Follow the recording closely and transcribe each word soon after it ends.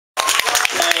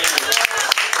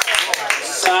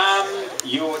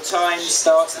time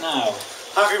starts now.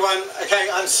 Hi everyone, okay,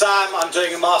 I'm Sam, I'm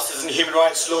doing a Masters in Human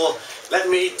Rights Law. Let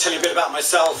me tell you a bit about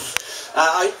myself.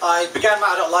 I began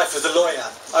my adult life as a lawyer.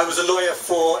 I was a lawyer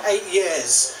for 8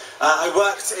 years. I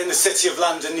worked in the City of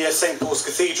London near St Paul's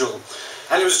Cathedral.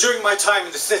 And it was during my time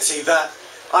in the city that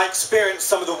I experienced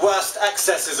some of the worst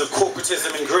excesses of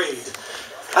corporatism and greed.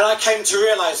 And I came to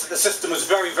realise that the system was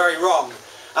very, very wrong.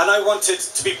 And I wanted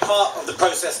to be part of the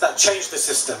process that changed the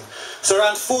system. So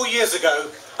around 4 years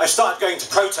ago, I started going to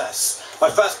protests. My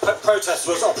first protest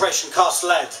was Operation Cast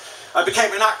Lead. I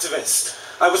became an activist.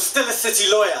 I was still a city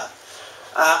lawyer.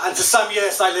 And for some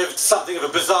years I lived something of a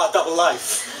bizarre double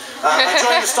life. I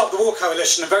joined the Stop the War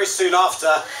Coalition, and very soon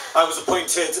after I was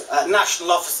appointed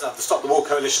National Officer of the Stop the War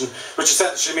Coalition, which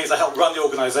essentially means I helped run the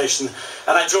organisation,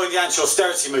 and I joined the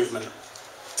anti-austerity movement.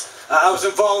 I was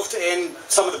involved in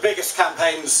some of the biggest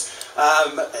campaigns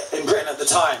in Britain at the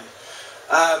time.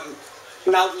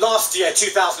 Now, last year,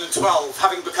 2012,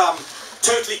 having become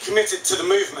totally committed to the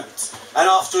movement, and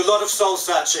after a lot of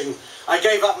soul-searching, I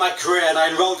gave up my career and I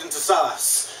enrolled into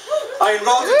SOAS. I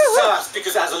enrolled into SOAS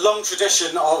because it has a long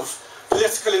tradition of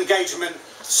political engagement,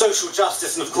 social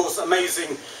justice, and of course,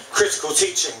 amazing critical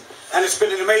teaching. And it's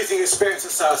been an amazing experience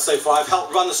at SOAS so far. I've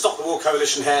helped run the Stop the War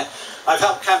Coalition here. I've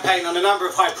helped campaign on a number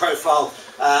of high-profile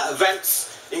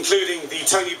events, including the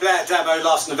Tony Blair demo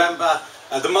last November,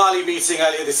 the Mali meeting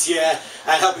earlier this year,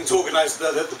 and helping to organise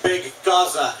the big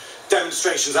Gaza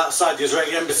demonstrations outside the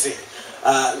Israeli embassy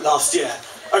last year.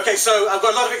 Okay, so I've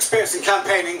got a lot of experience in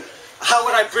campaigning. How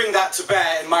would I bring that to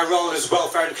bear in my role as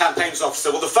Welfare and Campaigns Officer?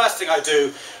 Well, the first thing I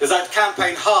do is I'd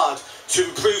campaign hard to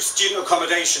improve student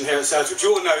accommodation here at SOAS, which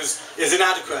you all know is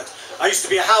inadequate. I used to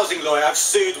be a housing lawyer. I've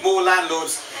sued more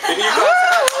landlords than you guys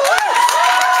have.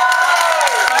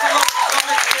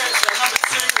 Number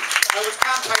two, I would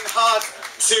campaign hard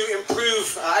to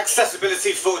improve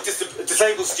accessibility for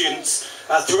disabled students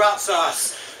throughout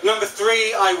SOAS. Number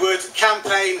three, I would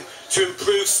campaign to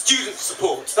improve student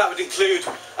support. That would include,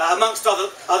 amongst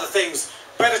other things,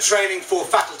 better training for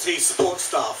faculty support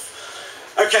staff.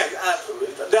 Okay,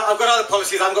 I've got other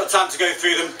policies, I haven't got time to go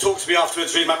through them. Talk to me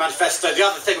afterwards, read my manifesto. The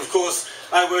other thing, of course,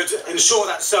 I would ensure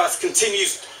that SOAS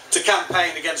continues to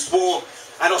campaign against war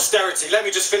and austerity. Let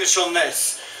me just finish on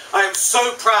this. I am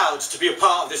so proud to be a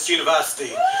part of this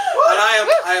university, and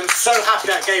I am so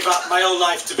happy I gave up my whole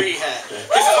life to be here.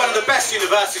 This is one of the best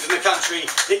universities in the country.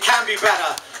 It can be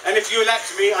better, and if you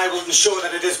elect me, I will ensure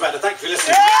that it is better. Thank you for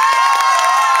listening.